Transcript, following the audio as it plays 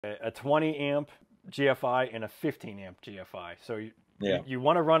A 20 amp GFI and a 15 amp GFI. So Yeah. you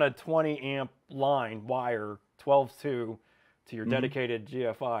want to run a 20 amp line wire 12-2 to your Hmm. dedicated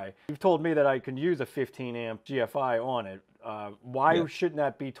GFI. You've told me that I can use a 15 amp GFI on it. Why Yeah. shouldn't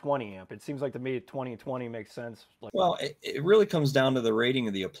that be 20 amp? It seems like to me 20 makes sense. Like, Well, it really comes down to the rating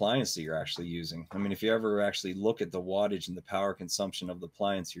of the appliance that you're actually using. I mean, if you ever actually look at the wattage and the power consumption of the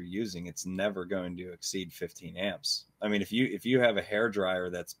appliance you're using, it's never going to exceed 15 amps. I mean, if you have a hair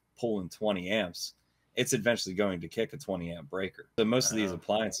dryer that's pulling 20 amps, it's eventually going to kick a 20 amp breaker. So most of these uh,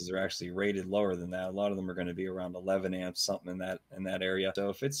 appliances are actually rated lower than that. A lot of them are going to be around 11 amps, something in that area. So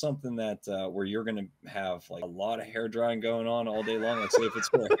if it's something that where you're going to have like a lot of hair drying going on all day long, like say if it's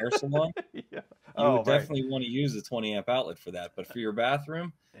for a hair salon, yeah. you Oh, would right. definitely want to use a 20 amp outlet for that. But for your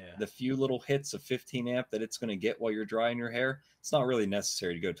bathroom, Yeah. the few little hits of 15 amp that it's going to get while you're drying your hair, it's not really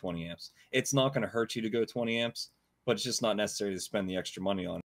necessary to go 20 amps. It's not going to hurt you to go 20 amps, but it's just not necessary to spend the extra money on